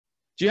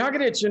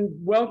Jihagadich, and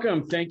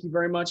welcome. Thank you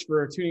very much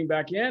for tuning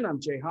back in. I'm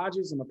Jay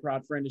Hodges. I'm a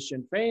proud friend of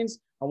Sinn Féin's.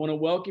 I want to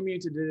welcome you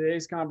to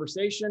today's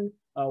conversation.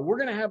 We're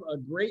going to have a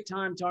great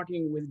time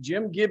talking with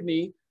Jim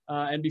Gibney.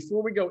 And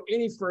before we go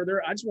any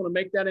further, I just want to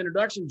make that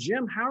introduction.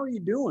 Jim, how are you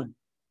doing?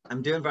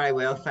 I'm doing very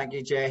well. Thank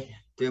you, Jay.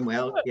 Doing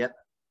well. Good. Yep.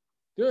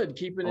 Good.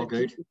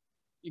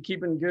 You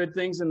keeping good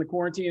things in the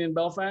quarantine in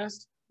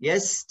Belfast?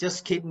 Yes,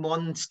 just keeping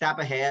one step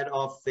ahead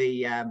of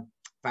the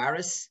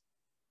virus.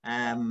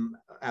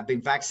 I've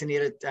been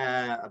vaccinated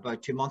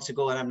about 2 months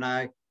ago, and I'm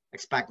now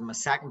expecting my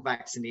second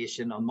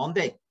vaccination on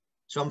Monday.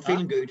 So I'm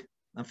feeling good.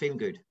 I'm feeling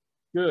good.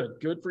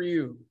 Good for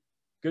you.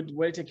 Good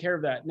way to take care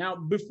of that. Now,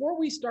 before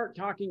we start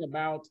talking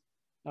about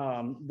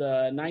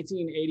the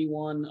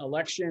 1981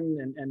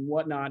 election and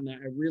whatnot, and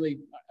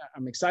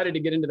I'm excited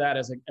to get into that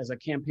as a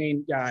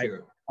campaign guy.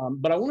 Sure.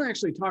 But I want to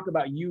actually talk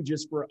about you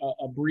just for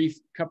a brief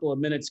couple of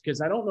minutes,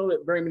 because I don't know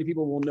that very many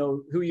people will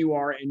know who you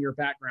are and your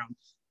background.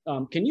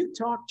 Can you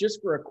talk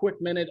just for a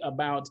quick minute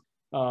about,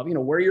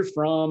 where you're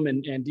from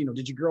and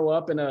did you grow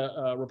up in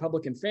a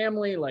Republican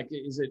family? Like,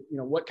 is it,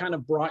 what kind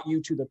of brought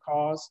you to the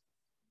cause?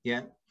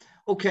 Yeah.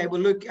 Okay.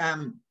 Well, look,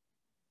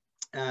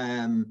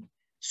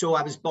 so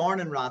I was born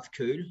in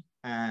Rathcoole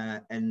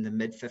in the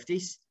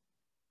mid-50s.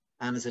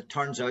 And as it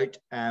turns out,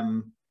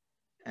 we're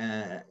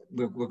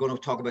going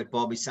to talk about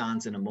Bobby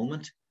Sands in a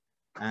moment.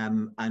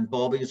 And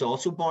Bobby was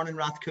also born in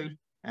Rathcoole.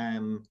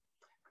 And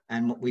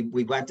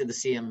we went to the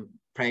same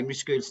primary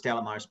school,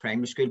 Stella Maris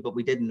Primary School, but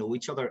we didn't know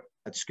each other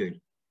at school,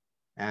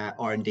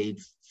 or indeed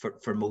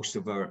for most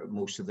of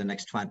the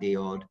next 20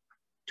 odd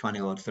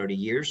 30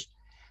 years.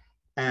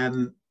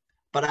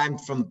 But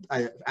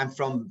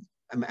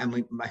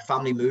my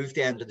family moved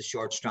into the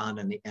Short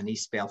Strand in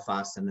East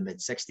Belfast in the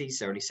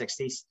mid-60s, early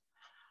 60s.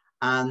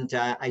 And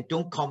I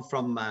don't come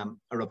from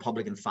a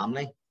Republican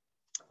family.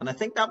 And I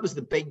think that was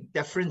the big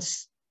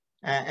difference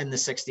in the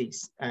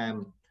 60s,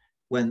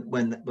 when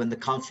the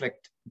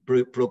conflict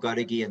broke out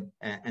again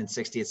in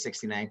 68,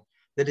 69.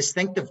 The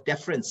distinctive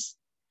difference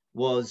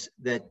was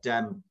that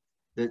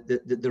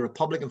the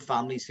Republican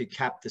families who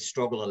kept the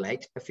struggle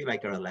alight, I feel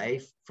like, are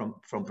alive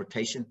from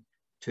partition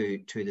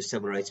to the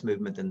civil rights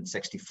movement in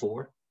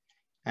 64.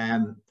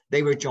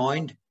 They were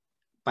joined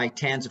by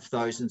tens of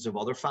thousands of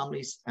other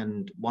families,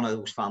 and one of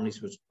those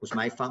families was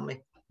my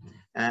family,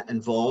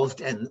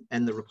 involved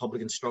in the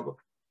Republican struggle.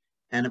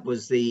 And it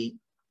was the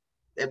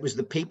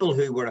people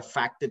who were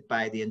affected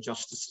by the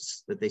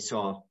injustices that they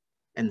saw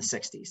in the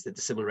 60s, that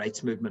the civil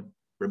rights movement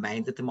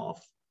reminded them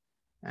of,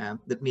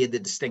 that made the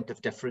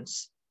distinctive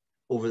difference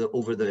over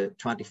the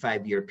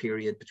 25-year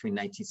period between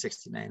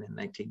 1969 and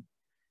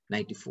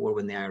 1994,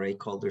 when the IRA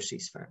called their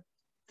ceasefire.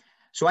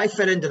 So I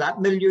fit into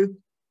that milieu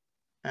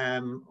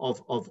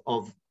of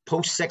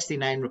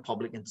post-69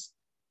 Republicans,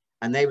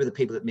 and they were the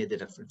people that made the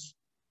difference.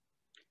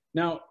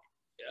 Now,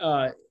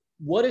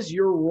 what is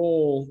your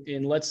role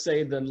in, let's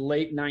say, the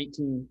late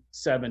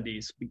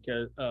 1970s?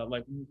 Because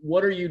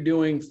what are you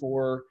doing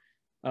for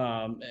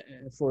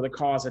the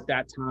cause at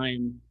that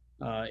time,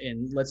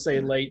 in, let's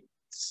say, late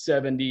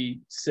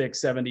 76,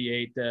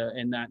 78,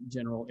 in that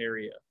general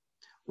area?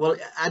 Well,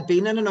 I'd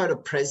been in and out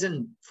of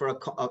prison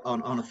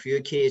on a few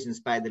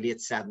occasions by the late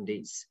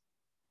 70s.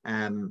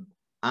 And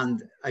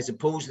I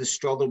suppose the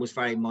struggle was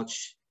very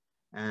much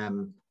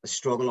a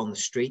struggle on the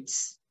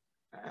streets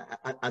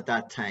at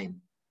that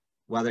time,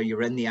 whether you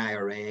were in the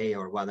IRA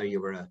or whether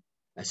you were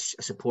a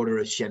supporter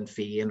of Sinn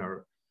Féin,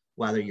 or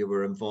whether you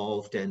were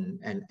involved in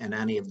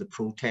any of the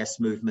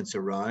protest movements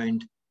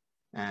around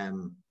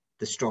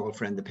the struggle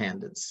for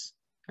independence.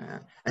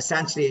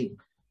 Essentially,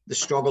 the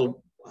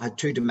struggle had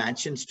two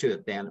dimensions to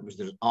it then. It was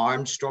the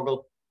armed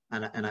struggle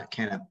and a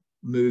kind of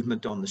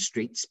movement on the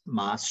streets,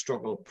 mass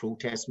struggle,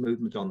 protest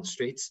movement on the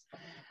streets.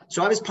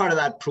 So I was part of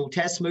that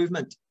protest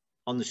movement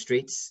on the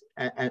streets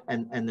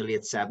in the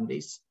late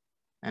 70s.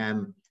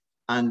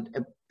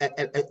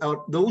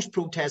 Those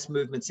protest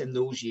movements in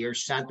those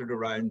years centered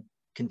around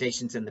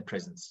conditions in the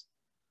prisons,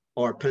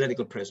 or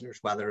political prisoners,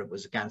 whether it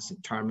was against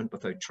internment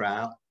without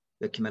trial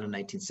that came in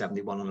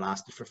 1971 and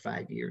lasted for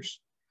 5 years,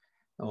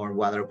 or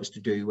whether it was to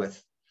do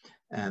with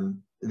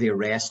the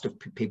arrest of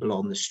people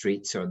on the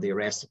streets, or the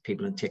arrest of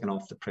people and taken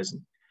off the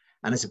prison.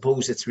 And I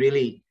suppose it's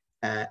really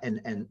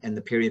in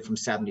the period from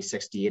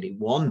 76 to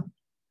 81,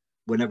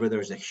 whenever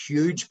there's a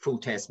huge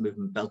protest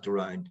movement built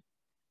around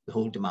the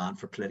whole demand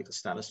for political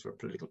status for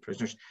political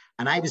prisoners.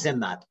 And I was in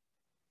that,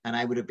 and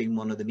I would have been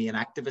one of the main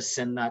activists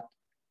in that,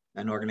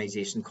 an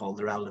organization called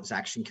the Relatives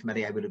Action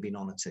Committee. I would have been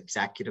on its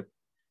executive.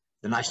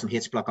 The National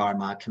Hate Block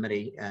Armagh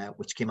Committee,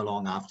 which came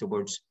along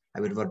afterwards,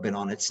 I would have been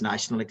on its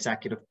national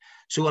executive.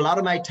 So a lot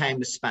of my time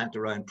was spent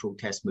around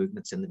protest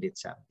movements in the late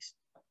 70s.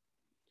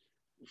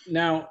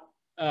 Now,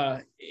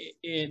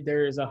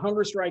 there is a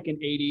hunger strike in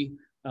 80.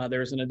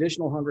 There's an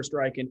additional hunger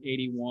strike in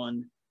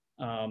 81.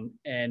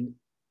 And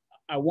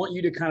I want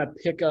you to kind of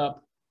pick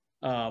up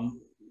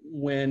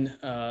when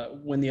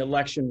the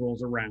election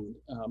rolls around.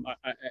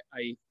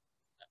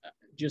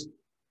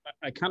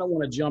 I kind of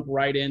want to jump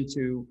right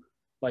into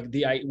like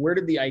where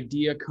did the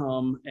idea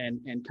come,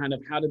 and kind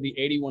of how did the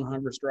 81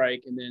 hunger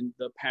strike and then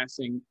the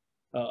passing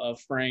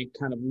of Frank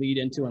kind of lead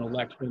into an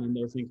election and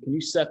those things? Can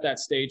you set that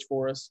stage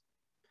for us?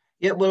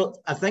 Yeah, well,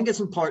 I think it's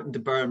important to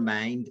bear in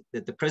mind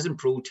that the prison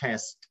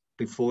protest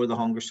before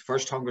the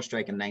first hunger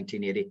strike in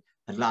 1980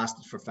 had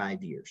lasted for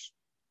 5 years.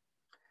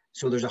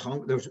 So there's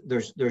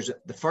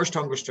the first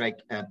hunger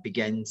strike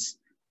begins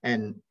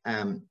in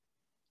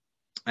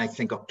I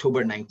think October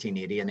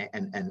 1980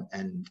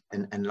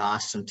 and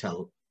lasts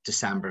until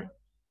December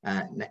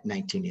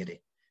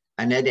 1980,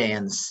 and it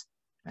ends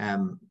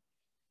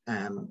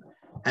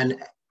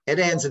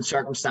in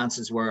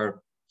circumstances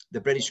where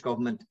the British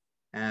government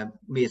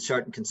made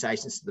certain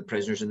concessions to the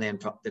prisoners and then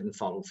didn't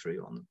follow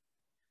through on them.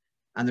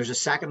 And there's a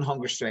second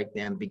hunger strike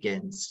then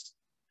begins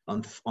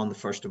on the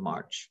 1st of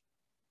March.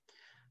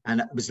 And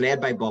it was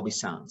led by Bobby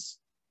Sands,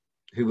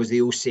 who was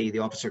the OC, the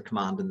officer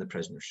commanding the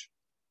prisoners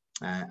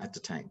at the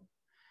time.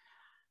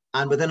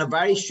 And within a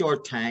very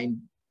short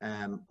time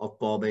of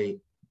Bobby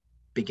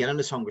beginning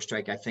his hunger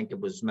strike, I think it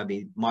was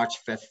maybe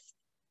March 5th,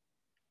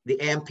 the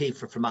MP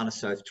for Fermanagh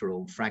South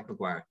Tyrone, Frank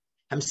McGuire,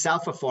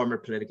 himself a former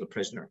political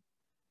prisoner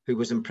who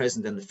was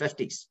imprisoned in the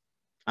 50s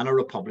and a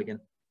Republican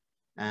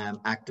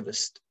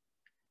activist.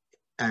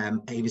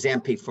 He was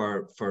MP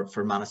for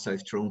Fermanagh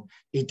South Tyrone.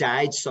 He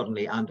died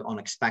suddenly and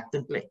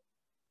unexpectedly.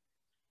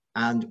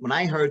 And when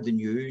I heard the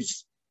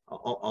news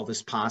of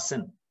his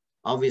passing,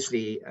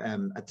 obviously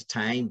at the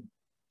time,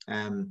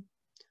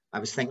 I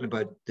was thinking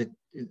about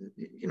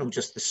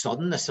just the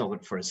suddenness of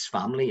it for his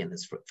family and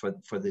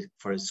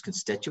for his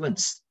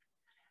constituents.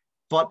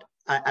 But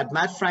I'd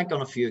met Frank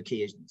on a few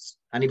occasions,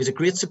 and he was a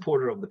great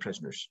supporter of the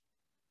prisoners.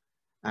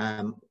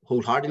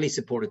 Wholeheartedly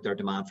supported their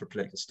demand for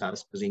political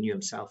status, because he knew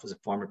himself as a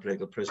former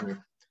political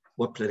prisoner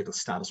what political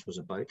status was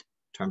about in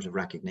terms of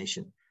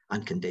recognition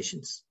and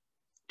conditions,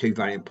 two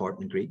very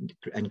important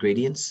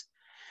ingredients.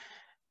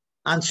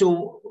 And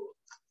so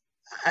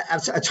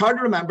it's hard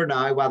to remember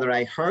now whether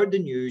I heard the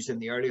news in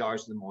the early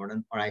hours of the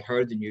morning or I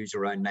heard the news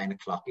around 9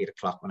 o'clock, 8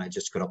 o'clock when I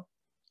just got up.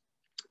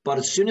 But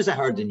as soon as I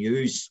heard the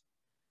news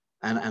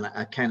and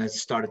I kind of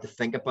started to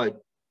think about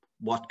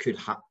what could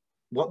happen,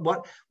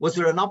 what was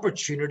there an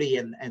opportunity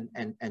in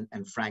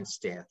Frank's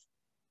death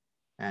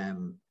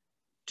to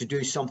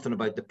do something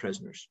about the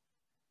prisoners?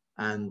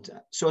 And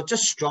so it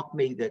just struck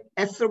me that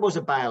if there was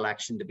a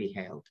by-election to be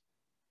held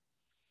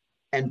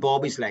in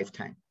Bobby's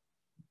lifetime,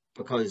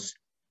 because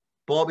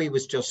Bobby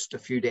was just a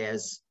few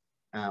days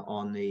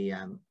on the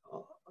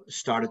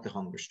start of the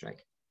hunger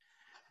strike,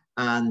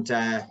 and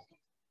there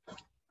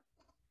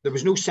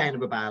was no sign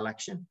of a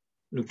by-election,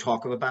 no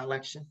talk of a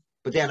by-election.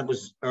 But then it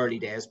was early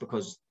days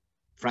because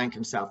Frank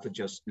himself had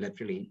just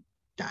literally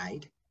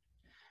died.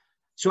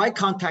 So I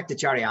contacted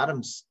Jerry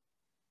Adams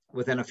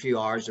within a few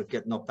hours of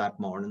getting up that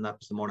morning. That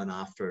was the morning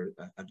after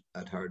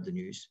I'd heard the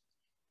news.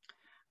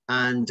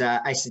 And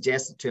I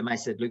suggested to him, I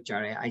said, look,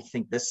 Jerry, I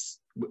think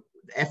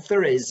if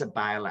there is a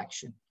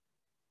by-election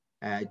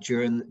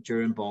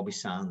during Bobby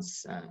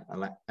Sands'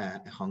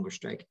 hunger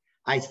strike,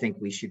 I think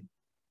we should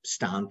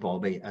stand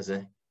Bobby as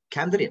a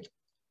candidate.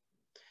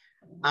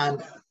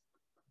 And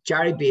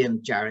Jerry,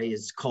 being Jerry,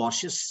 is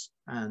cautious,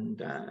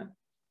 and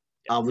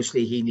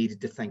obviously he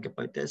needed to think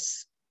about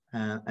this,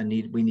 and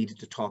we needed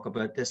to talk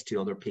about this to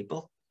other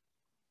people.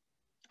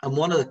 And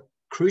one of the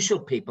crucial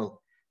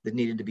people that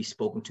needed to be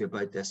spoken to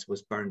about this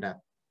was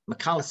Bernadette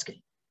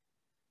McCallisky,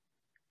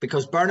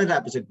 because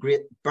Bernadette was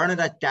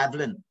Bernadette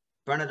Devlin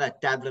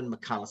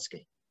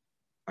McCallisky,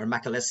 or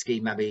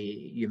McCallisky,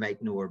 maybe you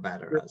might know her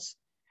better as.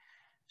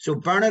 So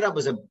Bernadette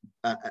was a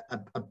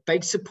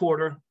big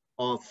supporter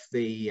of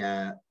the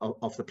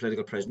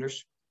political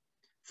prisoners,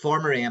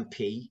 former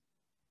MP,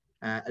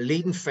 a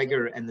leading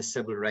figure in the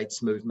civil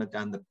rights movement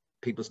and the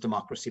people's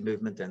democracy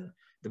movement and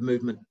the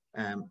movement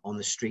on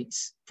the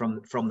streets from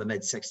the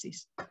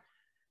mid-60s.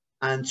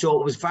 And so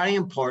it was very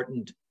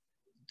important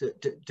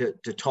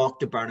to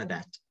talk to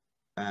Bernadette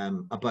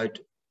about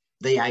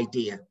the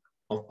idea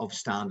of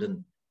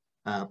standing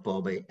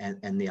Bobby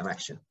in the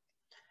election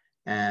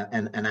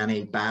and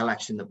any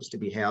by-election that was to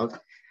be held.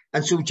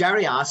 And so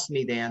Jerry asked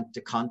me then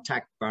to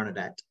contact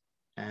Bernadette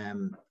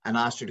and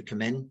asked her to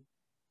come in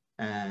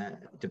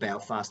to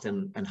Belfast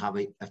and have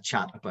a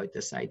chat about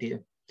this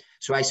idea.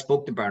 So I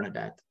spoke to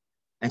Bernadette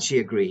and she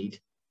agreed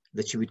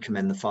that she would come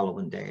in the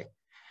following day.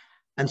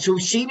 And so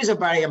she was a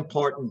very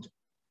important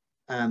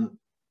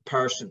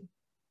person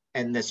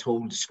in this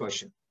whole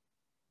discussion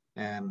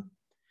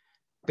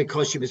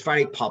because she was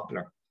very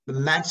popular,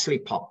 immensely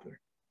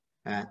popular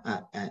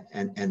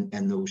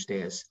in those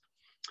days.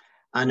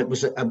 And it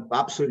was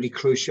absolutely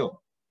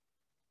crucial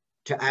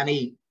to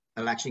any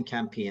election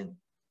campaign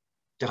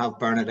to have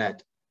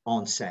Bernadette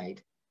on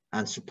side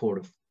and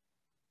supportive.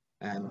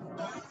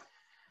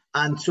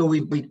 And so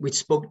we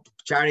spoke,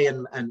 Jerry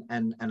and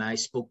I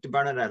spoke to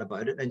Bernadette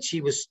about it, and she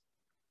was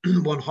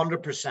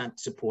 100%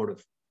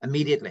 supportive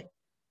immediately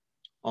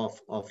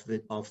of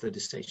the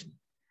decision.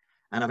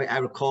 And I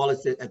recall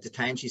at the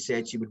time she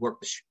said she would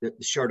work the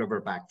shirt of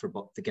her back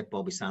to get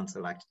Bobby Sands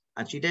elected,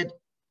 and she did,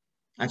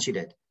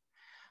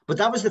 But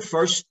that was the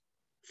first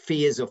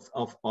phase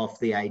of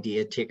the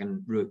idea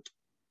taking root,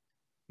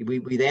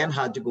 we then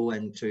had to go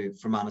into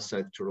Fermanagh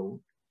South Tyrone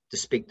to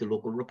speak to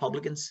local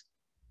Republicans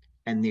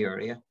in the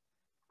area,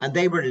 and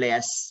they were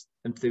less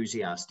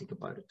enthusiastic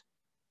about it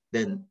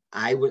than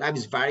I was. I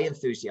was very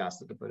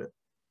enthusiastic about it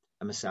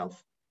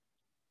myself.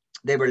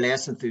 They were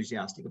less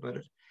enthusiastic about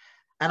it,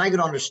 and I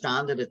could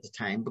understand it at the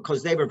time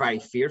because they were very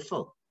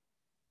fearful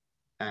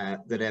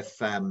that if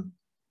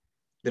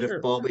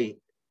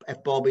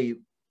Bobby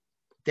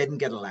didn't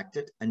get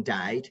elected and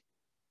died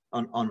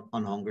on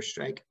hunger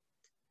strike,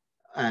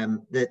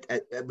 that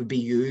it would be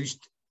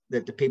used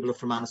that the people of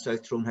Fermanagh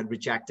South Tyrone had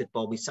rejected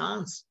Bobby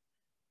Sands,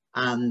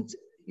 and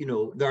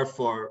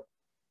therefore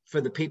for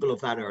the people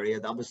of that area,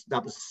 that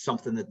was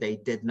something that they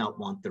did not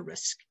want the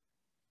risk.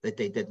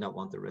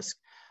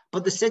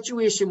 But the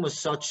situation was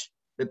such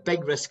that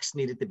big risks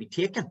needed to be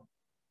taken.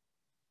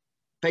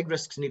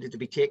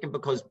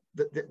 Because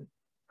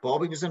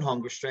Bobby was on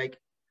hunger strike.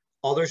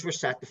 Others were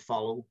set to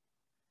follow.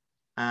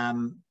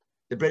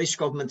 The British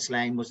government's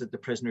line was that the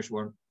prisoners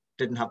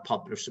didn't have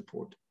popular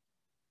support.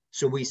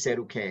 So we said,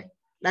 okay,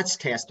 let's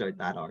test out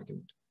that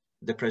argument.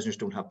 The prisoners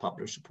don't have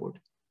popular support.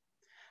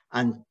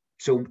 And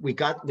so we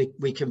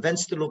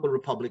convinced the local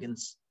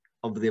Republicans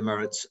of the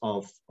merits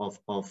of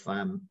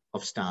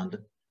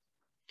standing.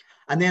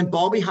 And then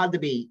Bobby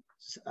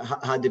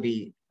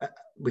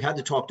we had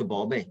to talk to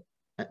Bobby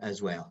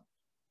as well.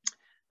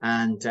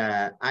 And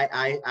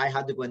I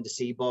had to go in to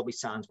see Bobby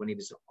Sands when he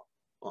was,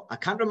 I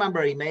can't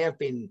remember, he may have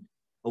been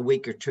a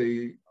week or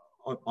two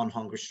on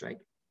hunger strike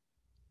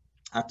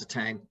at the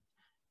time.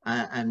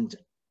 And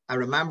I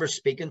remember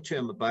speaking to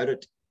him about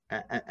it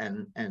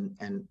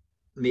and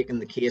making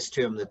the case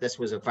to him that this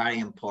was a very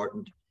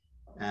important,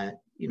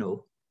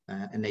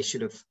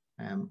 initiative.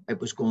 It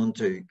was going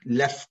to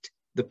lift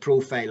the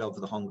profile of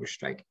the hunger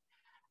strike.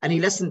 And he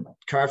listened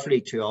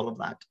carefully to all of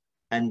that.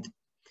 And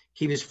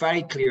he was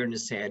very clear in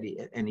his head.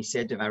 And he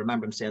said to me, I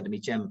remember him saying to me,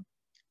 Jim,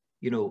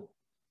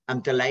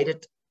 I'm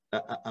delighted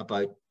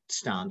about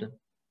standing.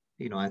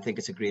 I think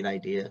it's a great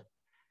idea,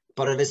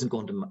 but it isn't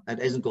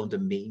going to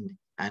mean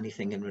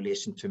anything in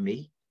relation to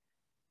me,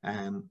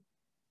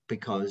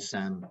 because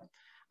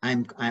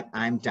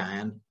I'm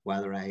dying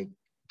whether I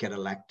get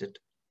elected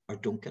or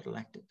don't get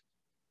elected.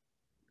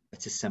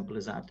 It's as simple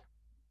as that.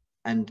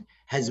 And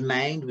his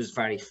mind was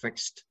very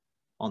fixed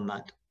on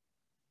that.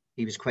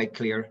 He was quite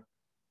clear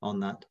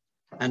on that,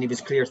 and he was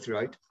clear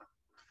throughout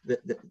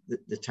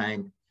the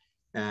time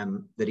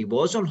that he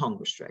was on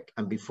hunger strike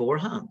and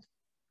beforehand.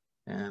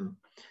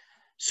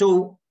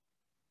 So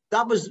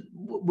that was,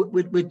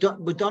 we'd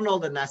done all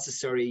the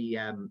necessary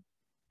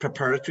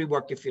preparatory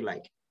work, if you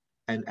like,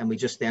 and we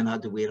just then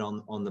had to wait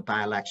on the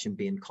by-election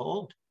being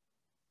called.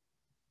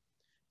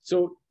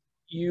 So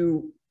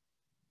you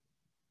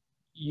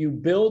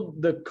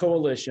build the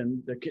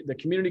coalition, the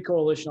community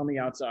coalition on the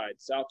outside,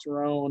 South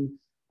Tyrone,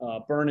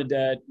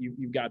 Bernadette,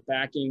 you've got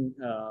backing,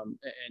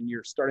 and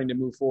you're starting to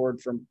move forward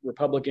from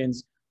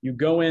Republicans. You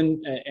go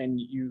in and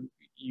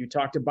you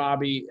talk to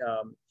Bobby,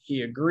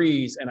 he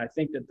agrees, and I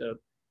think that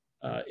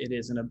it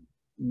is an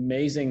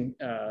amazing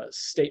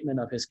statement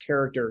of his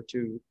character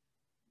to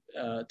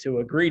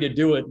agree to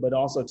do it, but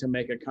also to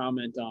make a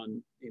comment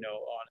on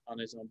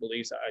his own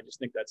beliefs. I just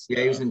think that's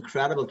he was an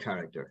incredible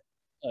character.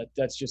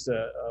 That's just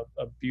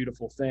a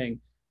beautiful thing.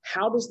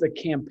 How does the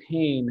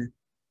campaign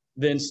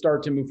then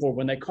start to move forward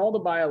when they call the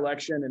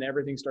by-election and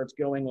everything starts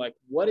going? Like,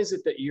 what is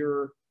it that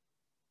you're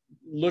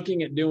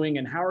looking at doing,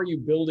 and how are you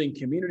building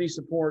community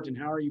support, and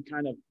how are you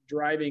kind of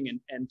driving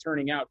and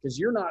turning out? Because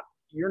you're not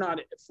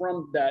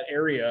from that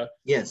area.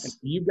 Yes.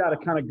 You've got to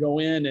kind of go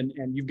in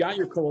and you've got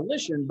your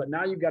coalition, but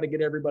now you've got to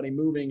get everybody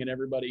moving and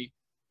everybody.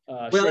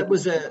 Well, it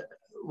was the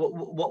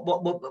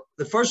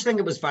first thing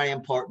that was very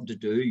important to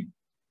do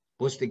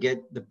was to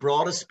get the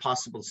broadest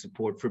possible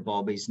support for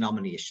Bobby's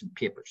nomination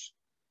papers.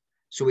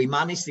 So we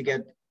managed to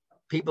get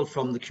people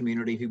from the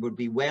community who would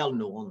be well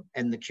known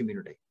in the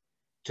community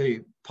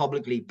to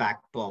publicly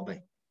back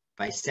Bobby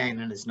by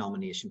signing his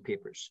nomination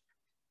papers.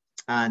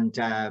 And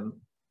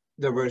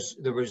there were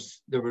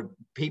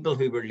people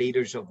who were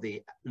leaders of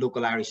the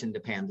local Irish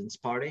Independence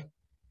Party,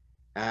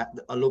 a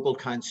local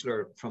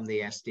councillor from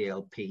the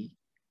SDLP,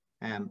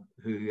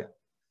 who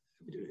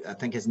I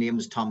think his name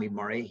was Tommy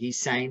Murray. He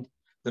signed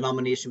the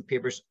nomination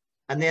papers,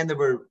 and then there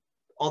were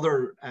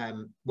other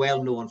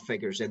well-known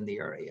figures in the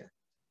area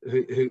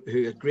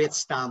who had great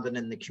standing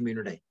in the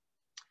community,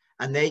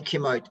 and they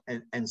came out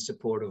in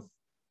support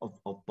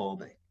of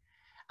Bobby.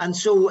 And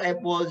so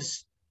it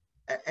was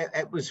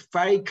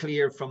very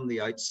clear from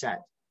the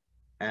outset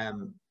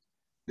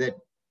that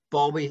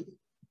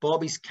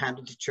Bobby's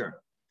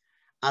candidature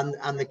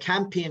and the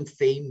campaign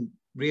theme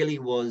really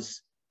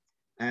was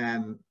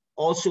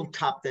also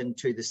tapped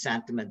into the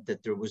sentiment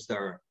that there was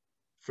there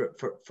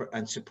for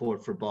and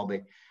support for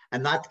Bobby.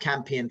 And that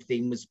campaign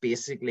theme was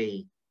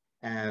basically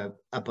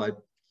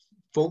about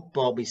vote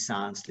Bobby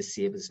Sands to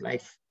save his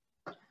life.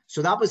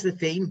 So that was the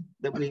theme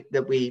that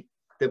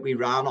we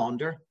ran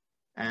under.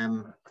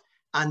 And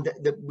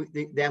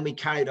then we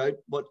carried out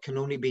what can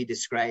only be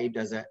described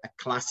as a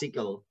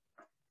classical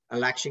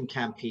election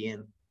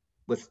campaign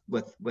with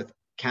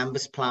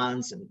canvas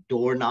plans and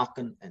door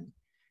knocking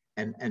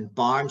and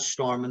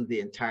barnstorming the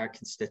entire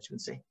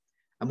constituency.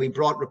 And we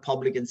brought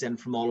Republicans in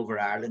from all over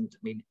Ireland. I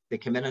mean, they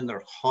came in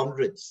their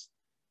hundreds,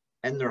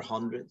 And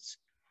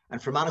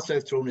Fermanagh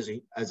South Tyrone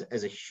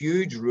is a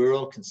huge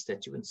rural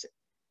constituency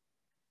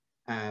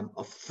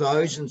of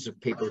thousands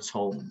of people's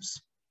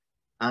homes.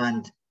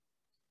 And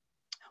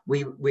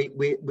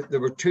there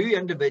were two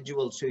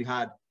individuals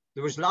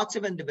there was lots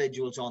of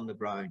individuals on the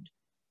ground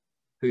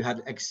who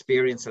had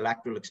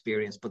electoral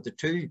experience, but the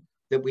two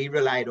that we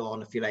relied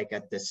on, if you like,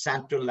 at the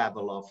central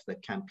level of the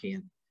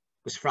campaign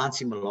was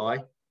Francie Malloy,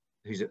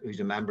 who's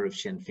a member of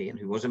Sinn Féin,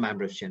 who was a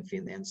member of Sinn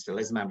Féin then, still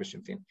is a member of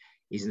Sinn Féin.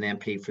 He's an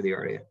MP for the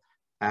area.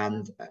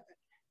 And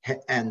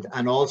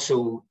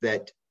also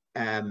that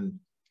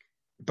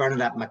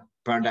Bernadette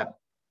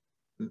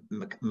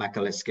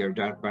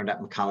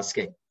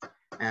McCalliskey,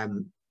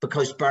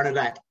 because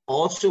Bernadette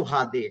also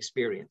had the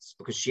experience,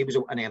 because she was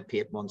an MP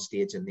at one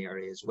stage in the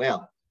area as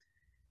well.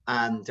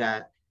 And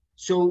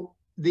so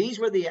these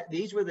were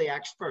the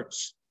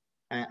experts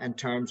in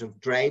terms of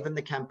driving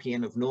the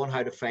campaign, of knowing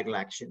how to fight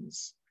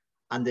elections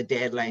and the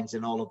deadlines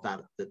and all of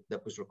that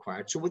was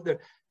required. So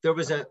there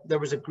was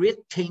a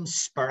great team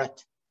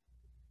spirit.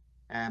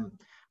 And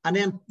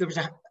then there was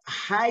a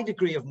high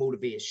degree of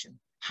motivation,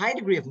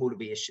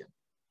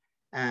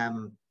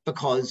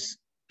 because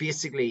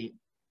basically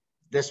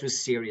this was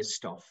serious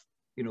stuff.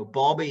 You know,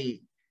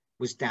 Bobby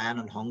was down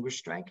on hunger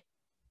strike.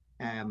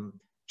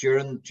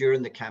 During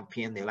the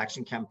campaign, the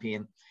election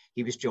campaign,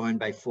 he was joined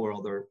by 4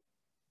 other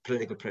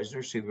political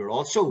prisoners who were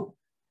also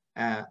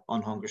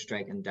on hunger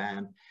strike and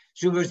down.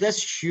 So there was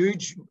this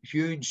huge,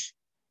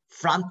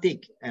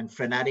 frantic and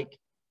frenetic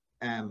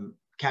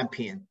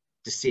campaign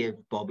to save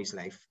Bobby's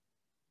life.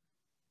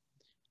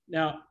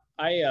 Now,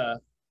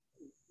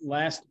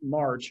 last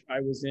March,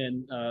 I was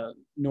in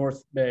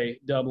North Bay,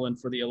 Dublin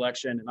for the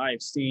election, and I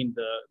have seen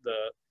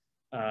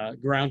the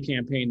ground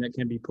campaign that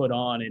can be put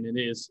on, and it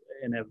is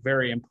a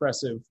very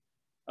impressive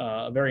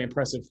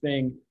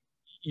thing.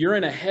 You're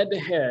in a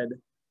head-to-head,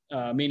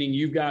 meaning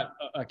you've got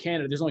a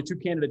candidate. There's only 2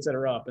 candidates that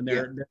are up, and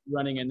they're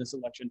running in this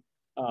election.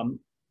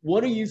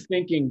 What are you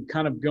thinking,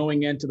 kind of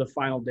going into the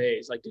final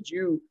days? Like, did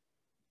you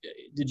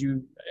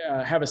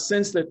have a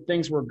sense that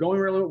things were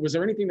going really well? Was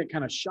there anything that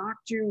kind of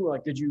shocked you?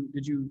 Like,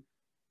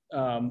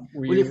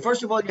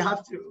 first of all,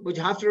 what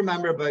you have to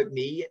remember about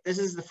me, this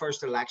is the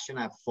first election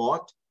I've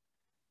fought.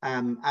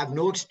 I have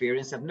no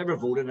experience. I've never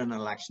voted in an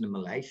election in my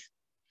life.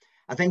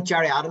 I think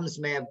Jerry Adams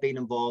may have been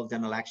involved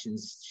in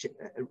elections,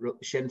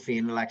 Sinn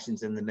Féin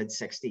elections in the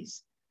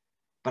mid-60s,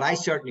 but I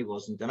certainly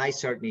wasn't, and I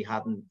certainly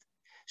hadn't.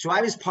 So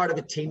I was part of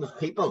a team of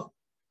people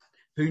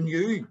who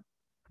knew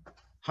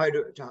how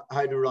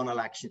to run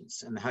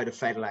elections and how to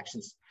fight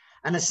elections.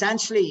 And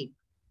essentially,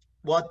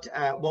 what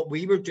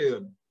we were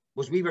doing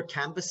was we were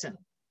canvassing.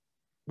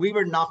 We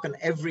were knocking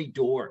every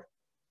door.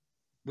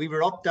 We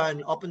were up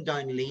and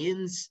down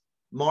lanes,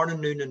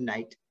 morning, noon, and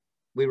night.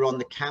 We were on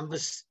the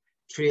canvas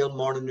trail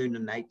morning, noon,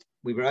 and night.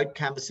 We were out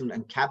canvassing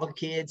in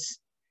cavalcades.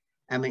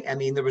 I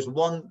mean, there was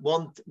one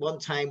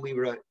time we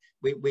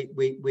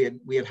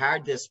had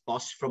hired this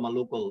bus from a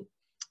local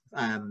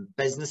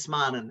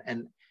businessman,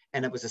 and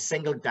it was a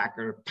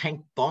single-decker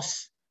pink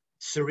bus,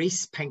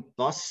 cerise pink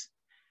bus,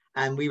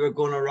 and we were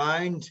going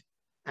around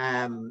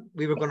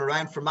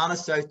Fermanagh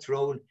South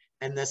Tyrone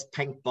in this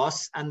pink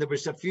bus, and there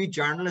was a few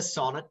journalists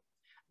on it,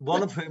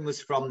 one of whom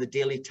was from the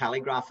Daily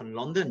Telegraph in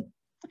London,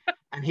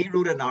 and he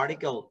wrote an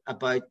article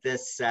about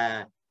this,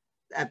 and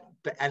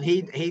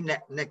he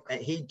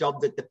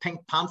dubbed it the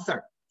Pink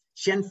Panther,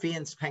 Sinn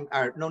Féin's pink,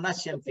 or no, not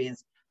Sinn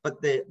Féin's, but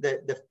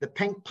the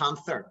Pink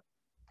Panther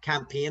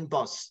campaign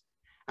bus,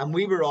 and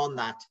we were on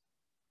that,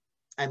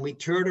 and we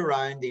toured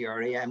around the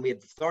area, and we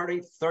had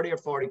 30 or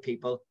 40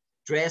 people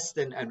dressed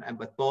in and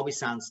with Bobby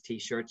Sands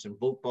t-shirts and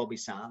both Bobby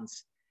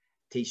Sands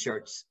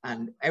t-shirts,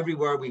 and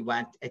everywhere we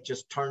went, it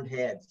just turned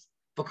heads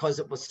because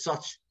it was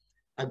such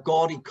a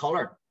gaudy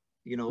color,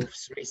 you know,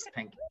 cerise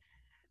pink.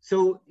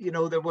 So, you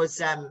know, there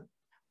was,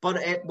 but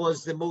it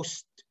was the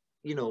most,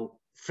 you know,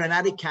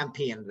 frenetic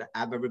campaign that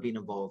I've ever been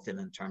involved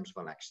in terms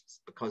of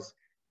elections, because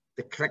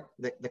the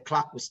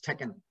clock was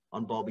ticking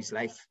on Bobby's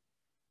life.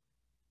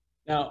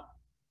 Now,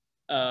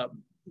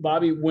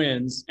 Bobby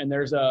wins, and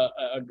there's a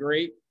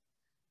great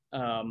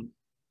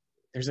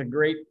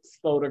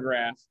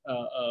photograph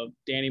of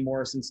Danny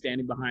Morrison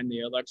standing behind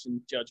the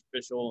election judge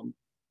official and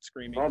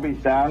screaming. Bobby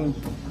Sands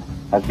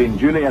has been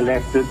duly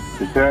elected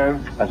to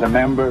serve as a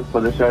member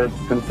for the South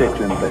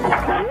constituency.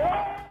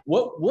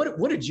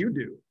 What did you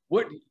do?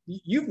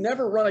 You've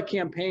never run a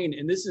campaign,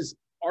 and this is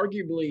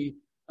arguably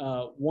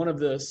one of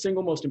the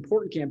single most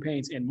important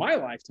campaigns in my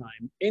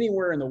lifetime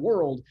anywhere in the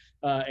world,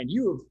 and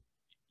you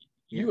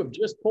have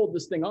just pulled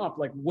this thing off.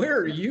 Like, where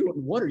are you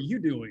and what are you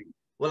doing?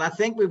 Well, I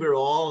think we were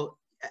all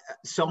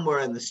somewhere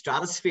in the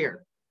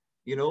stratosphere,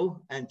 you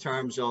know, in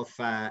terms of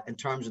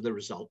the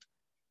result,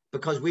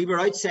 because we were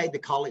outside the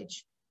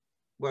college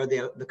where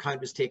the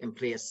count was taking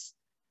place,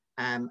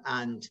 and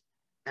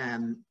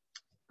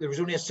there was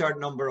only a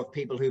certain number of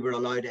people who were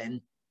allowed in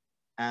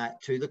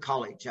to the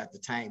college at the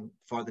time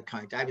for the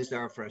count. I was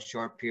there for a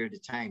short period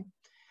of time.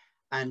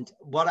 And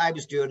what I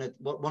was doing,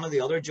 one of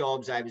the other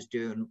jobs I was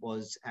doing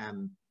was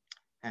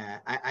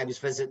I was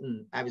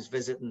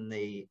visiting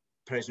the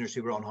prisoners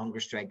who were on hunger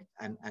strike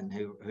and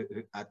who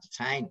at the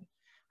time.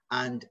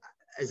 And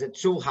as it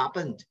so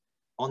happened,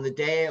 on the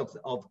day of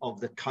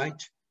the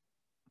count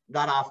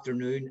that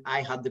afternoon,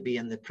 I had to be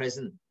in the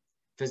prison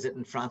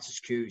visiting Francis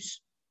Hughes,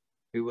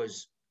 who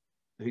was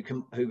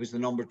the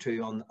number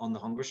 2 on the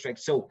hunger strike.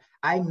 So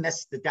I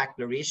missed the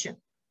declaration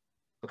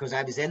because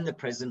I was in the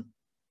prison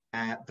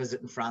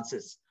visiting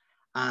Francis,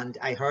 and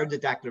I heard the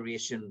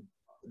declaration,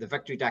 the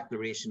victory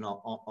declaration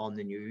on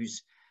the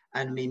news.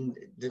 And I mean,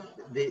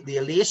 the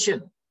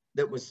elation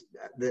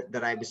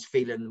that I was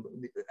feeling,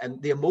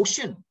 and the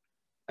emotion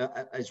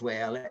as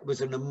well. It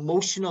was an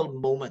emotional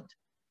moment,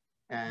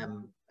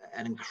 an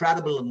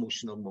incredible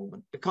emotional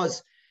moment,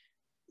 because,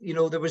 you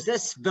know, there was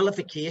this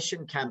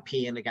vilification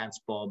campaign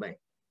against Bobby.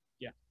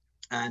 Yeah.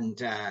 And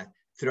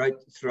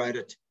throughout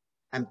it,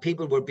 and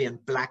people were being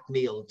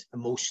blackmailed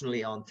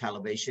emotionally on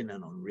television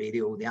and on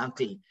radio.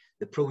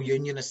 The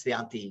pro-unionists, the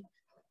anti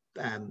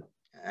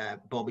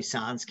Bobby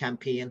Sands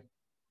campaign,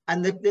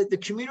 and the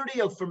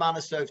community of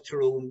Fermanagh South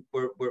Tyrone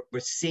were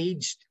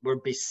besieged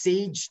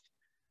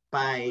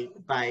by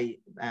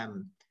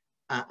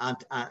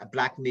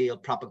blackmail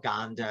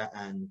propaganda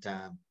and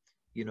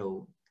you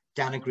know,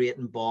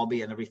 denigrating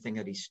Bobby and everything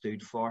that he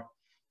stood for.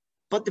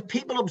 But the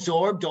people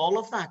absorbed all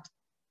of that,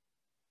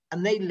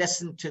 and they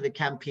listened to the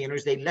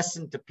campaigners. They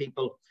listened to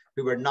people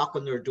who were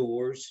knocking their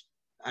doors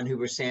and who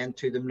were saying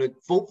to them, look,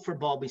 vote for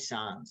Bobby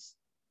Sands.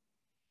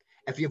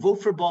 If you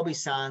vote for Bobby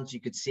Sands, you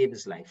could save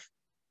his life,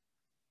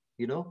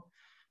 you know.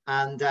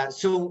 And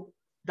so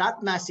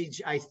that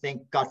message, I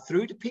think, got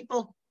through to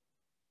people,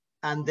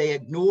 and they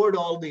ignored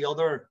all the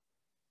other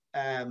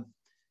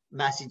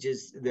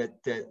messages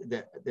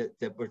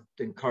that were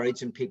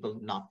encouraging people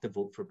not to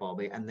vote for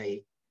Bobby. And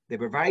they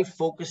were very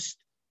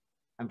focused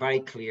and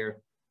very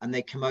clear, and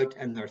they came out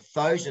in their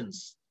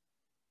thousands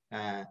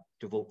to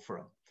vote for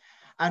him.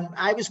 And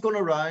I was going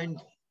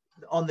around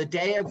on the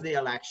day of the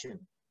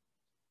election.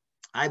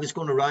 I was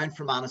going around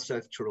Fermanagh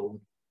South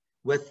Tyrone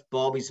with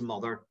Bobby's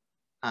mother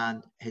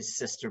and his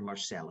sister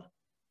Marcella.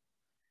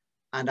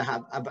 And I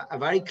have a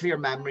very clear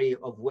memory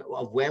of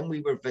when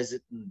we were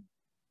visiting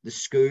the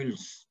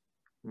schools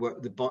where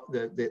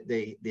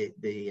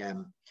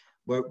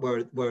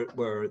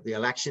where the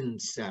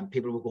elections,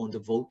 people were going to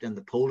vote in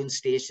the polling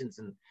stations,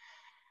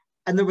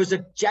 and there was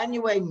a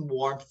genuine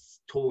warmth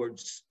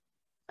towards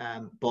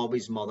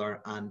Bobby's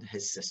mother and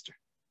his sister,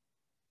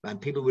 and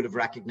people would have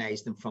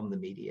recognized them from the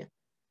media.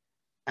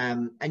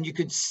 And you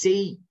could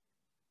see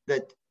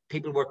that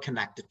people were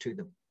connected to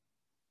them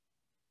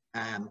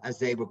as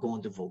they were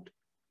going to vote,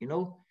 you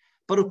know.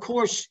 But of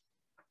course,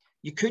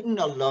 you couldn't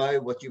allow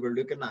what you were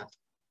looking at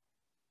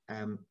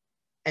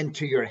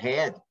into your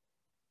head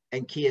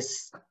in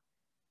case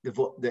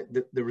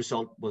the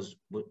result was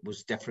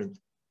different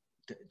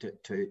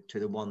to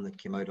the one that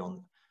came out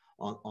on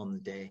the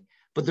day.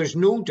 But there's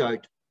no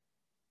doubt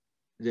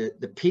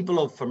the people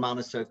of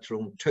Fermanagh South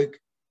Tyrone took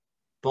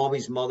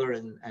Bobby's mother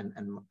and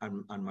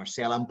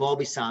Marcella, and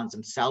Bobby Sands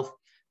himself,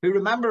 who,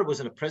 remember,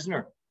 was a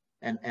prisoner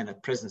in a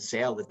prison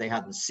cell that they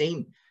hadn't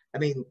seen. I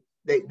mean,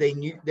 they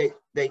knew the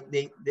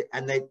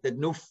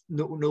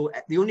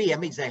only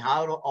image they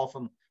had of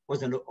him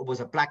was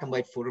a black and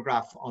white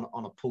photograph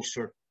on a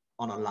poster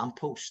on a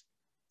lamppost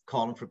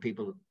calling for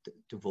people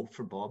to vote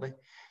for Bobby.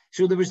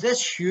 So there was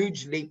this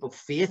huge leap of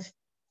faith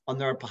on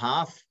their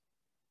behalf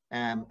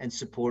in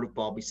support of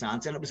Bobby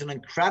Sands, and it was an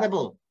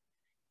incredible,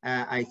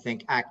 I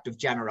think, act of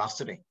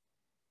generosity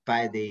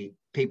by the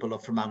people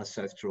of Fermanagh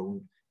South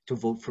Tyrone to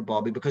vote for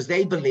Bobby, because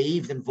they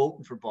believed in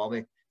voting for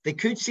Bobby they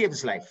could save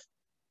his life.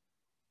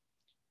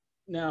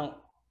 Now,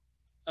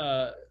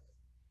 I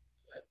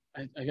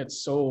got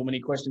so many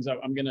questions.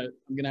 I'm gonna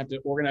have to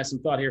organize some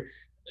thought here.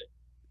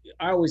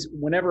 I always,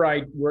 whenever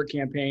I work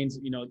campaigns,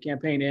 you know, the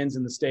campaign ends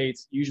in the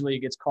States. Usually it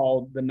gets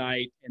called the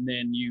night, and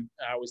then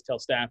I always tell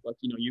staff, like,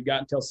 you know, you've got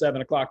until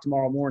 7 o'clock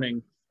tomorrow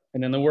morning,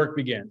 and then the work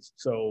begins.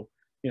 So,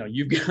 you know,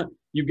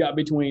 you've got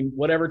between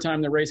whatever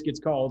time the race gets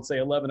called, say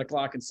 11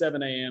 o'clock and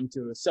 7 a.m.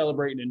 to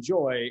celebrate and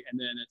enjoy, and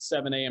then at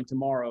 7 a.m.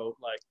 tomorrow,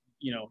 like,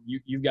 you know,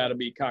 you've got to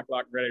be cock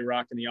locked, ready to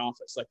rock in the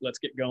office. Like, let's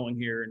get going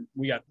here, and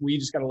we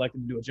just got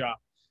elected to do a job.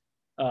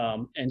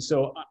 And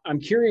so I'm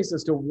curious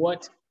as to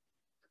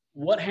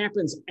what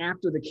happens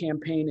after the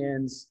campaign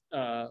ends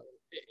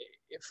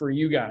for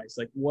you guys.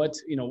 Like, what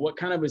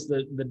kind of is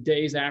the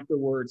days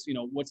afterwards? You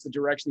know, what's the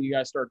direction you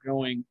guys start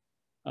going?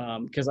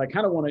 Because I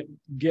kind of want to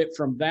get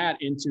from that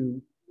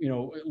into, you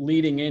know,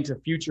 leading into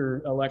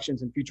future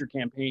elections and future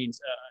campaigns.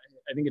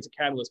 I think it's a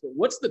catalyst. But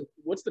what's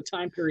the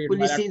time period? Well,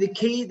 you see,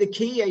 the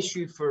key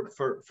issue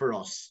for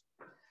us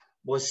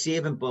was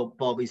saving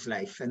Bobby's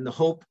life, and the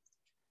hope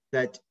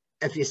that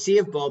if you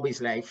save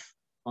Bobby's life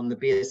on the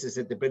basis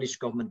that the British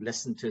government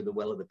listened to the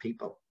will of the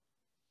people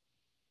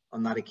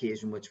on that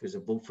occasion, which was a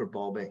vote for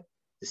Bobby,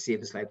 to save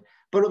his life.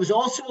 But it was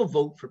also a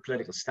vote for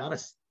political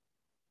status,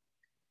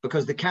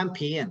 because the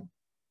campaign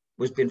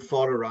was being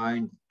fought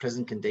around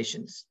prison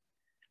conditions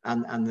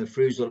and the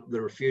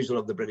refusal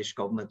of the British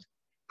government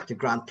to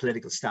grant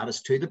political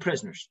status to the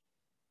prisoners.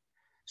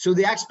 So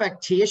the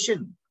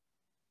expectation,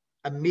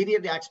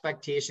 immediate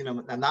expectation,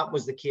 and that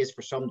was the case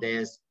for some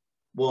days,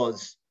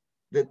 was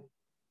that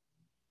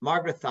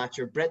Margaret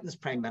Thatcher, Britain's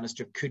Prime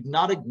Minister, could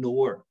not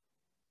ignore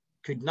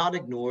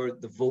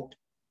the vote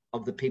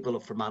of the people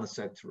of Fermanagh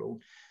South Tyrone.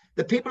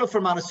 The people of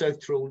Fermanagh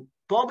South Tyrone,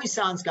 Bobby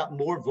Sands got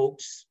more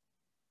votes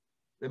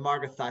than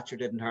Margaret Thatcher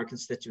did in her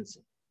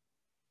constituency.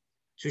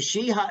 So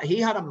he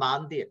had a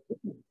mandate.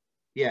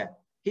 Yeah,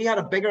 he had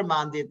a bigger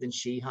mandate than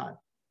she had.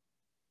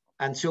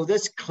 And so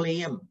this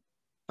claim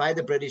by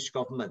the British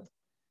government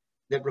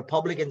that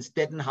Republicans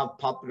didn't have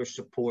popular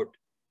support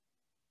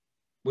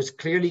was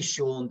clearly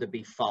shown to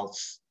be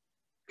false,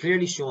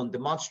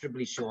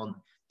 demonstrably shown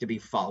to be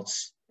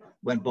false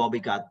when Bobby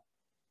got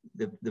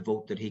the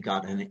vote that he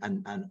got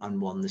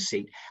and won the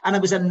seat. And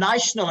it was a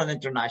national and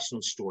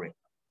international story.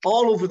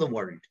 All over the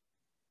world,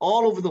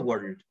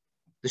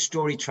 the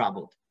story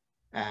travelled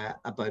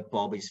about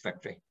Bobby's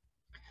victory.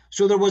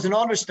 So there was an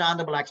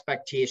understandable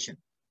expectation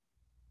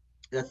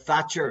that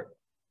Thatcher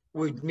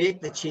would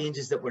make the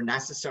changes that were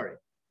necessary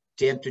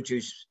to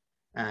introduce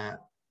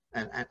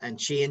and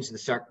change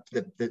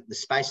the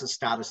special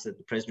status that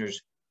the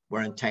prisoners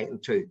were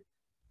entitled to.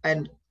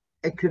 And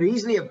it could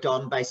easily have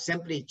done by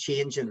simply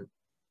changing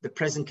the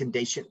prison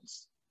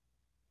conditions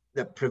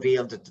that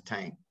prevailed at the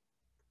time.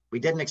 We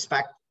didn't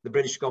expect the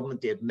British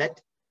government to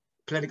admit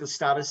political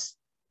status,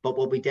 but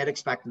what we did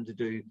expect them to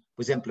do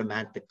was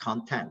implement the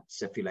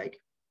contents, if you like,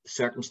 the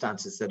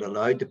circumstances that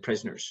allowed the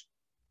prisoners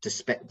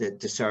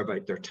to serve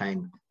out their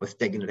time with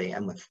dignity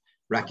and with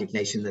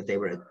recognition that they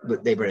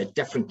were a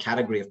different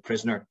category of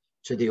prisoner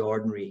to the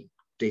ordinary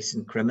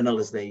decent criminal,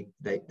 as they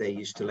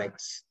used to like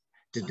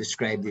to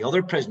describe the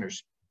other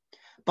prisoners.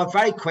 But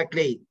very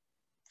quickly,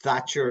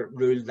 Thatcher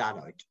ruled that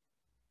out.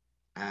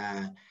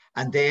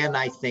 And then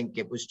I think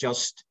it was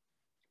just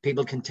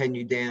people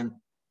continued then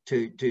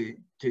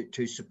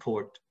to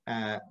support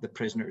the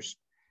prisoners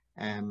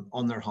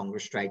on their hunger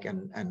strike.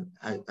 And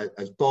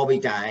as Bobby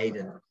died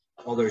and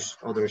others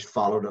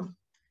followed him,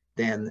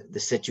 then the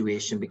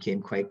situation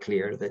became quite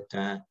clear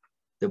that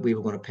we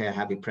were going to pay a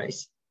heavy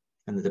price,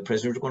 and that the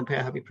prisoners were going to pay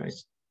a heavy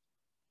price.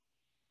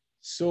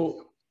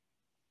 So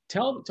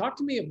talk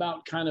to me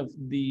about kind of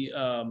the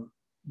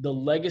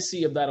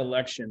legacy of that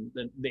election,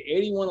 the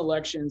 81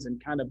 elections,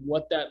 and kind of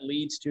what that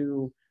leads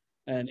to,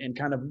 and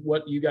kind of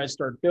what you guys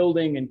start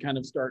building and kind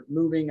of start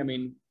moving. I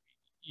mean,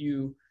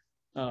 you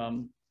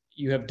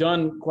have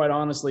done, quite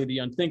honestly, the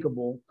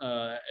unthinkable,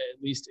 at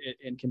least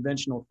in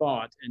conventional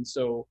thought. And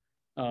so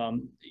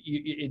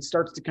it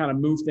starts to kind of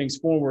move things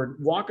forward.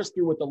 Walk us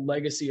through what the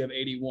legacy of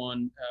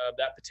 81,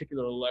 that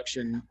particular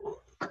election.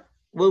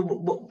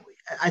 Well,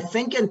 I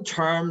think in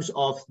terms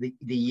of the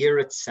year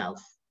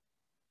itself,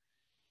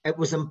 it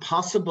was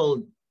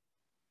impossible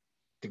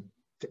to,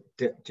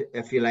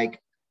 if you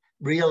like,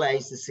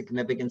 realize the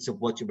significance of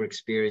what you were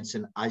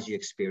experiencing as you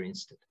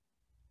experienced it.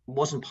 It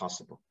wasn't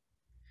possible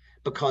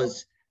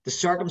because the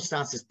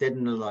circumstances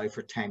didn't allow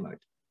for time out,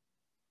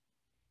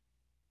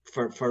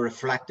 for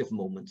reflective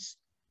moments,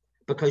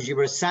 because you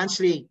were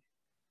essentially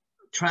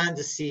trying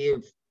to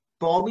save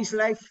Bobby's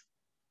life.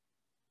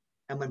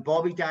 And when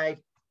Bobby died,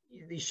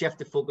 you shift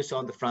the focus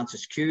on to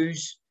Francis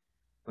Hughes.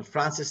 When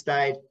Francis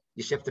died,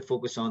 you shift the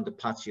focus on to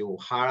Patsy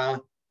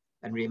O'Hara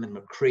and Raymond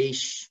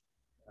McCreish,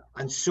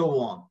 and so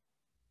on.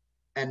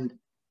 And,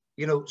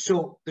 you know,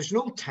 so there's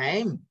no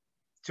time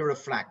to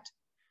reflect.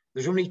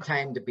 There's only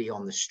time to be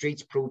on the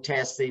streets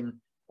protesting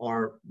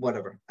or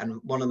whatever. And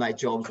one of my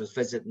jobs was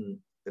visiting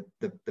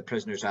the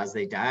prisoners as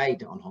they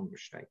died on hunger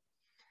strike.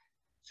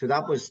 So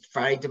that was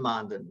very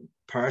demanding,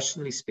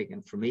 personally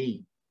speaking, for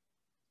me.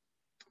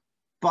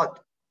 But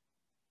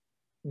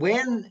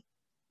when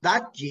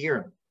that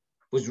year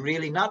was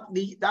really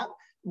that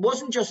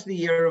wasn't just the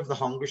year of the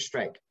hunger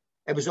strike.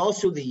 It was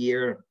also the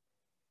year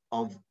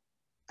of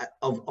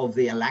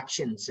the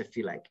elections, if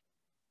you like.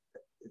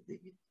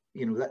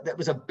 You know, that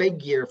was a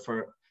big year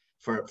for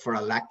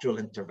electoral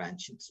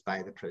interventions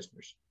by the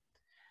prisoners.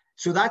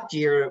 So that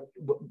year,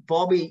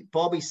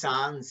 Bobby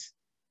Sands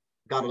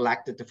got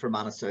elected to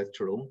Fermanagh South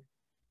Tyrone.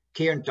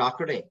 Kieran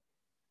Doherty,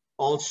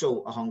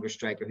 also a hunger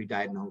striker who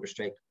died in hunger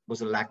strike,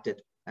 was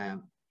elected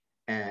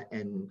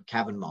in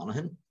Cavan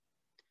Monaghan.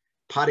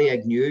 Paddy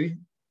Agnew,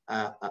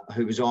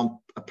 who was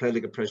a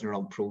political prisoner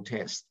on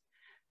protest,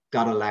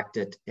 got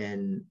elected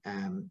in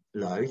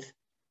Louth.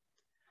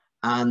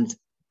 And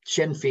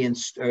Sinn Féin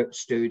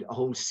stood a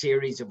whole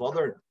series of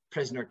other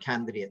prisoner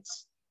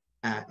candidates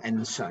in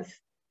the south.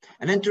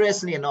 And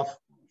interestingly enough,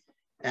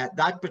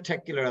 that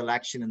particular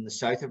election in the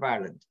south of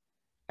Ireland,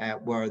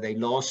 where they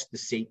lost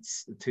the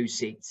two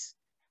seats,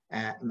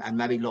 and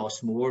maybe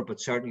lost more, but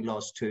certainly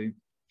lost two,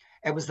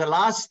 it was the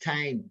last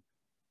time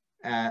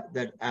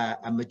that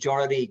a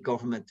majority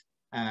government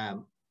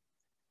had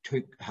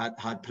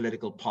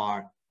political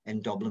power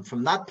in Dublin.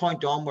 From that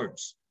point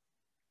onwards,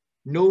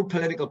 no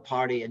political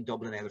party in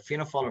Dublin, either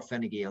Fianna Fáil or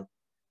Fine Gael,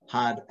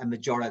 had a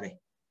majority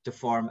to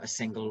form a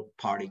single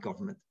party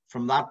government.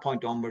 From that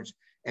point onwards,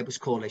 it was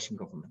coalition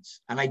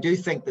governments. And I do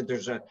think that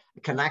there's a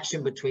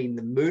connection between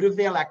the mood of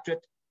the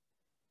electorate,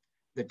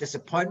 the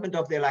disappointment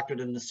of the electorate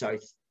in the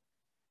South,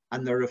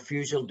 and their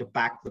refusal to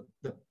back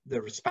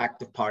the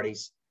respective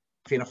parties,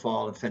 Fianna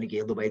Fáil and Fine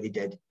Gael, the way they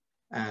did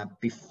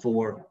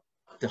before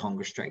the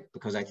hunger strike,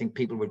 because I think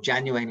people were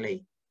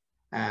genuinely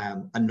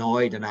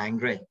annoyed and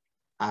angry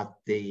at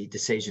the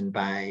decision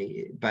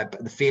by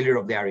the failure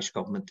of the Irish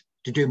government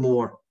to do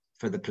more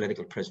for the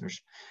political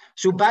prisoners.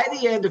 So by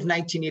the end of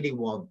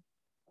 1981,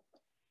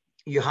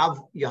 you have,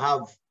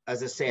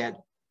 as I said,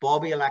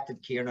 Bobby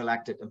elected, Kieran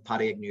elected, and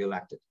Paddy Agnew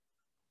elected.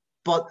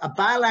 But a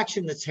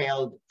by-election that's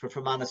held for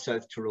Fermanagh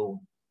South Tyrone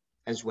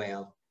as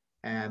well.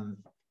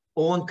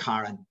 Owen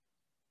Carron,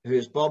 who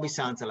is Bobby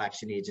Sands'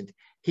 election agent,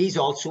 he's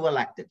also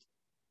elected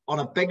on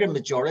a bigger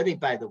majority,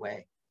 by the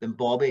way, than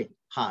Bobby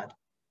had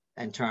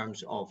in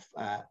terms of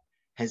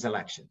his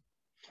election.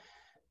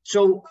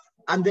 So,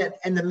 and then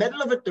in the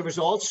middle of it, there was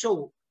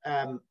also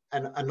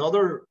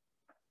another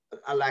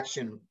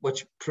election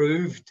which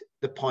proved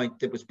the point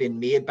that was being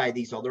made by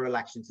these other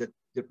elections, that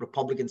the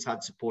Republicans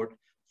had support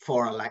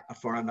for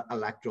an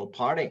electoral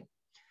party.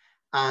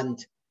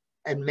 And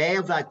in May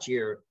of that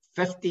year,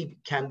 50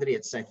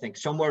 candidates, I think,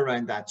 somewhere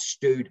around that,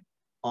 stood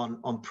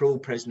on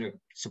pro-prisoner,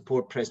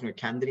 support prisoner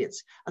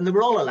candidates. And they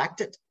were all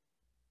elected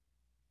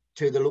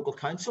to the local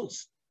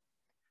councils.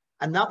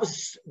 And that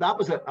was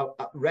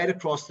right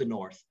across the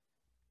north.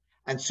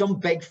 And some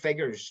big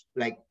figures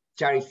like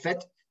Jerry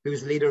Fitt, who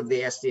was leader of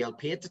the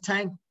SDLP at the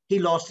time, he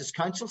lost his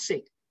council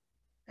seat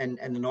in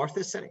the north of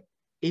the city,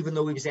 even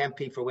though he was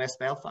MP for West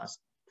Belfast.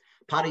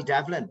 Paddy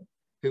Devlin,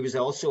 who was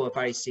also a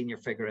very senior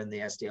figure in the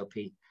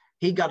SDLP,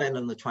 he got in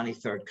on the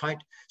 23rd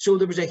count. So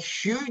there was a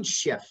huge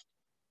shift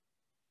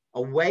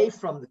away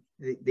from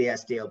the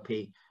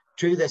SDLP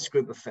to this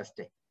group of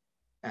 50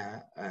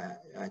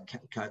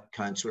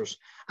 councillors.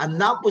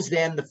 And that was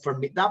then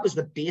that was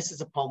the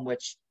basis upon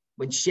which,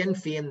 when Sinn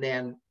Féin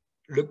then,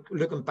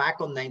 looking back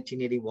on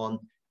 1981,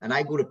 and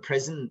I go to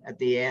prison at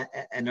the end,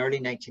 in early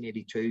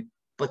 1982,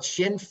 but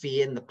Sinn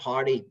Féin, the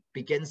party,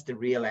 begins to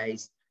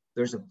realise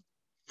there's a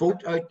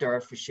vote out there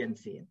for Sinn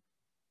Féin.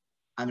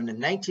 And in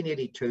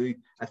 1982,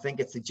 I think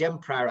it's the Jim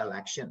Pryor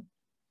election,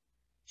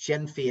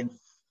 Sinn Féin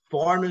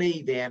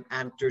formally then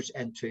enters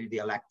into the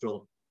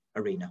electoral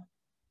arena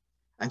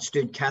and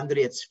stood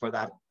candidates for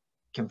that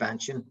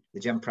convention, the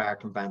Jim Pryor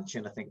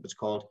convention, I think it was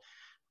called.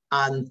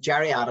 And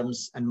Gerry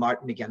Adams and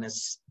Martin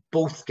McGuinness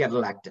both get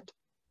elected.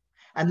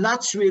 And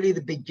that's really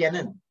the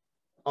beginning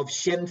of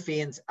Sinn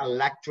Féin's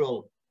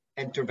electoral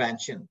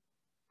intervention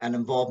and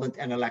involvement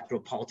in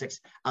electoral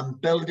politics and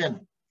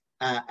building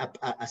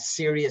a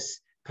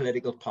serious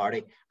political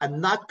party.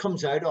 And that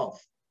comes out of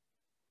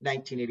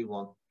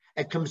 1981.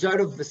 It comes out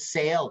of the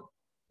cell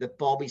that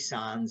Bobby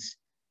Sands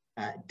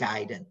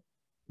died in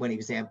when he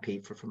was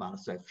MP for Fermanagh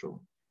South Tyrone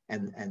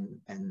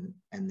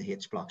in the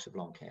H blocks of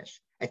Long Kesh.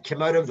 It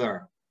came out of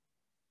there.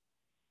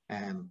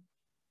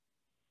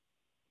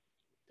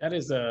 That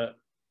is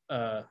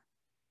I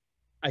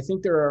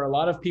think there are a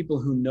lot of people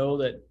who know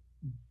that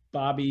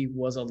Bobby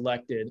was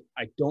elected.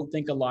 I don't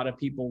think a lot of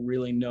people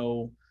really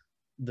know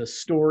the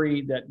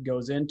story that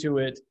goes into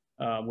it,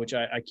 which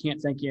I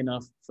can't thank you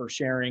enough for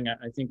sharing.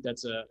 I think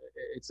that's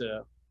it's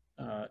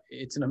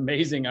an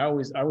amazing, I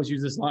always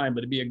use this line, but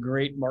it'd be a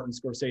great Martin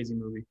Scorsese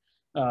movie.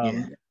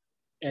 Yeah.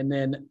 And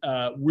then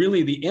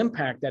really the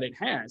impact that it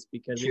has,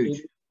 because Huge.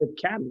 it's the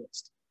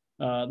catalyst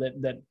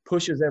that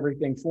pushes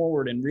everything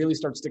forward and really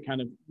starts to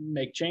kind of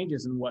make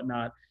changes and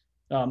whatnot.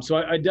 So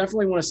I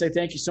definitely want to say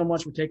thank you so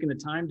much for taking the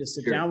time to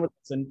sit down with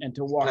us and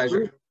to walk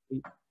through.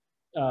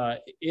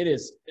 It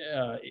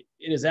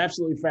is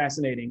absolutely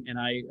fascinating, and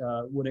I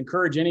would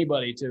encourage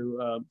anybody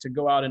to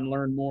go out and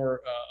learn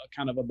more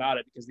kind of about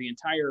it, because the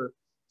entire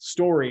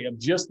story of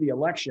just the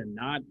election,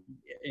 not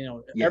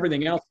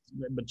everything else,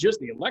 but just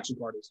the election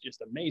part is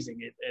just amazing,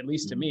 at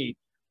least to me.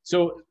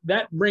 So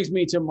that brings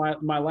me to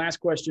my last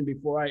question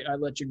before I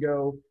let you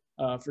go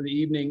for the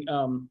evening.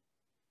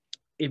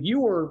 If you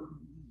were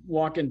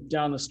walking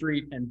down the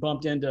street and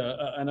bumped into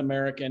an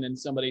American and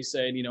somebody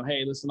said,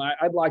 hey, listen,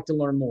 I'd like to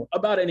learn more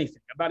about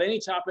anything, about any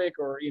topic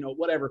or,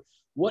 whatever,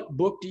 what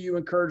book do you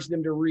encourage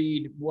them to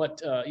read?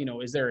 What,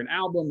 is there an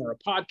album or a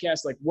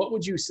podcast? Like, what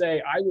would you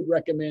say I would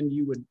recommend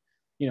you would,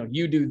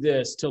 you do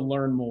this to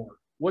learn more?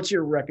 What's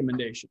your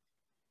recommendation?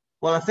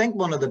 Well, I think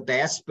one of the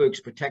best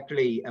books,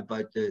 particularly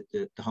about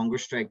the hunger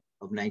strike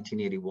of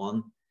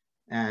 1981,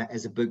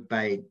 is a book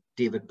by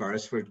David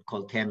Beresford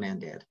called 10 Men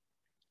Dead.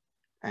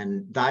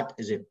 And that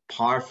is a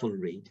powerful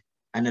read.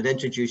 And it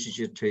introduces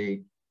you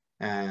to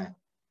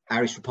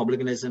Irish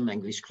republicanism,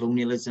 English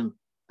colonialism,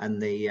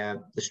 and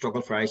the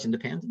struggle for Irish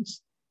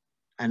independence.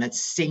 And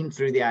it's seen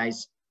through the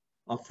eyes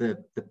of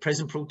the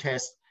prison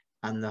protest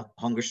and the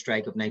hunger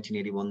strike of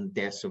 1981, the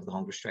deaths of the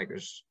hunger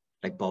strikers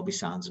like Bobby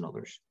Sands and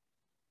others.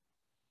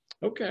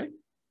 Okay.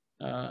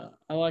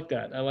 I like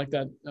that. I like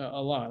that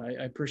a lot.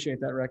 I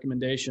appreciate that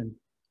recommendation.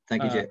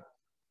 Thank you, Jay.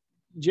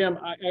 Jim,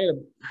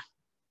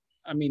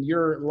 I mean,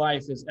 your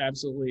life is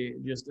absolutely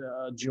just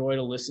a joy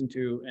to listen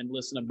to and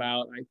listen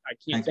about. I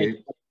can't thank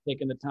you for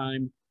taking the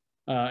time.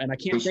 And I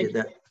can't thank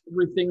you for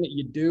everything that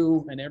you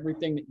do and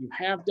everything that you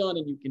have done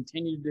and you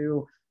continue to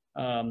do.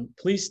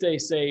 Please stay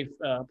safe.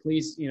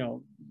 Please,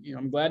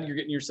 I'm glad you're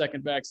getting your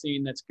second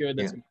vaccine. That's good.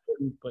 That's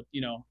important. But,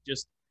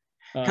 just.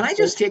 Can I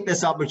just take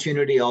this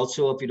opportunity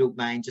also, if you don't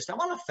mind? I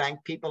want to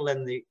thank people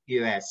in the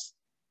US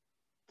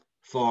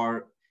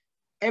for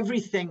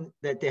everything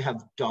that they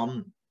have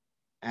done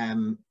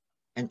in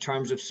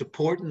terms of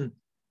supporting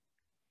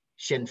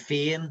Sinn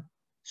Féin,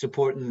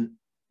 supporting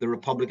the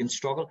Republican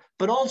struggle,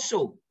 but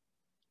also,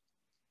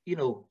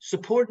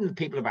 supporting the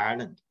people of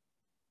Ireland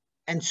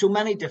in so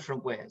many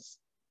different ways,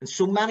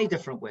 from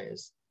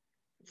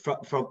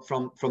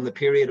the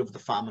period of the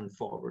famine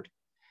forward.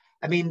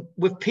 I mean,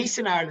 with peace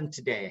in Ireland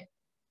today,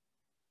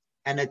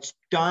 and it's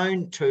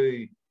down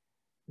to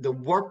the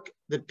work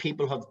that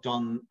people have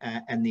done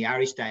in the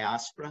Irish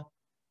diaspora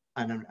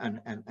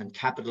and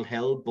Capitol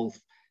Hill, both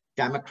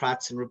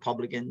Democrats and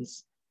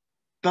Republicans.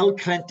 Bill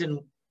Clinton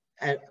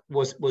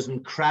was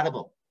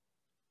incredible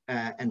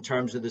in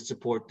terms of the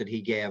support that he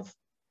gave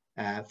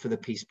for the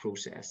peace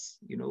process.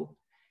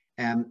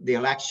 The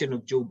election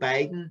of Joe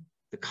Biden,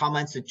 the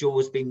comments that Joe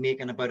has been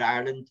making about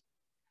Ireland.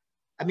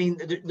 I mean,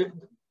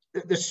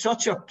 there's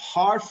such a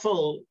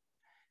powerful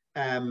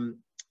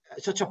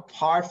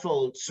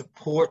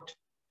support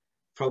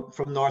from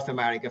North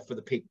America for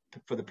the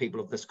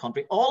people of this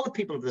country, all the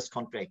people of this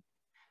country,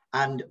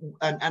 and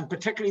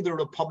particularly the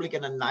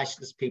Republican and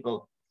nationalist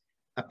people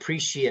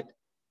appreciate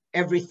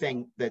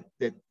everything that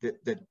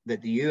the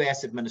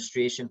US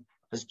administration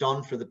has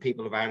done for the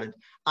people of Ireland,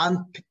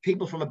 and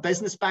people from a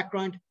business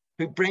background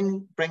who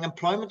bring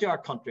employment to our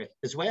country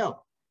as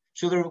well.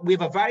 So we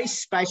have a very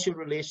special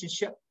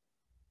relationship.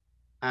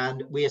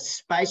 And we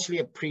especially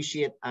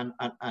appreciate and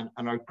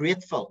are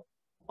grateful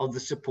of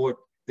the support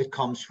that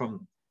comes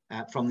from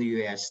the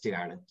US to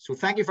Ireland. So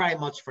thank you very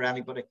much for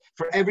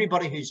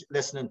everybody who's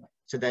listening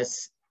to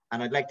this.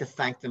 And I'd like to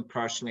thank them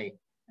personally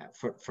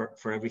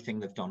for everything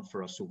they've done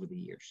for us over the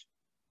years.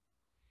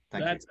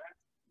 Thank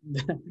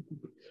you.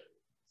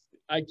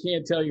 I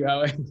can't tell you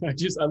how I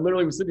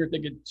literally was sitting here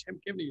thinking, Jim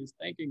Gibney is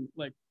thanking,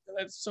 like,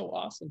 that's so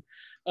awesome.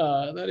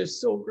 That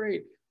is so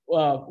great.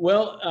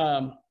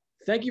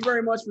 Thank you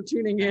very much for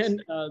tuning in.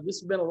 This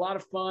has been a lot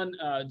of fun.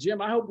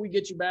 Jim, I hope we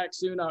get you back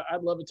soon.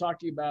 I'd love to talk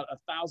to you about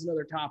 1,000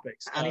 other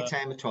topics.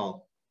 Anytime at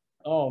all.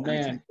 Oh,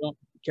 man. Well,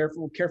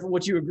 careful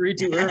what you agreed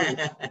to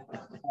earlier.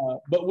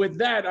 But with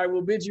that, I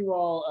will bid you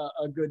all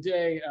a good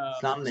day.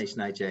 Slán níos,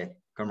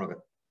 Comrade.